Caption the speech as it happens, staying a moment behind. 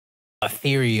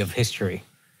theory of history.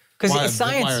 Because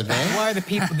science, why are the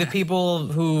people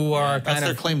who are that's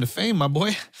their claim to fame, my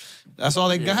boy. That's all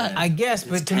they got. I guess,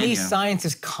 but to me, science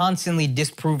is constantly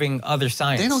disproving other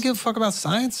science. They don't give a fuck about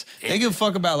science. They give a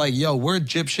fuck about like, yo, we're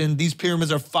Egyptian. These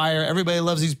pyramids are fire. Everybody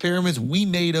loves these pyramids. We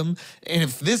made them. And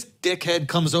if this dickhead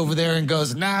comes over there and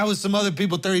goes, nah, it was some other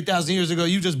people 30,000 years ago.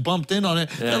 You just bumped in on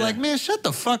it. They're like, man, shut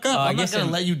the fuck up. I'm not going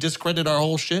to let you discredit our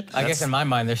whole shit. I guess in my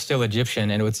mind, they're still Egyptian,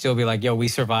 and it would still be like, yo, we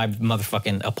survived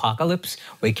motherfucking apocalypse.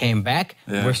 We came back.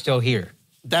 We're still here.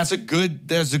 There's a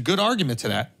good argument to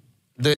that.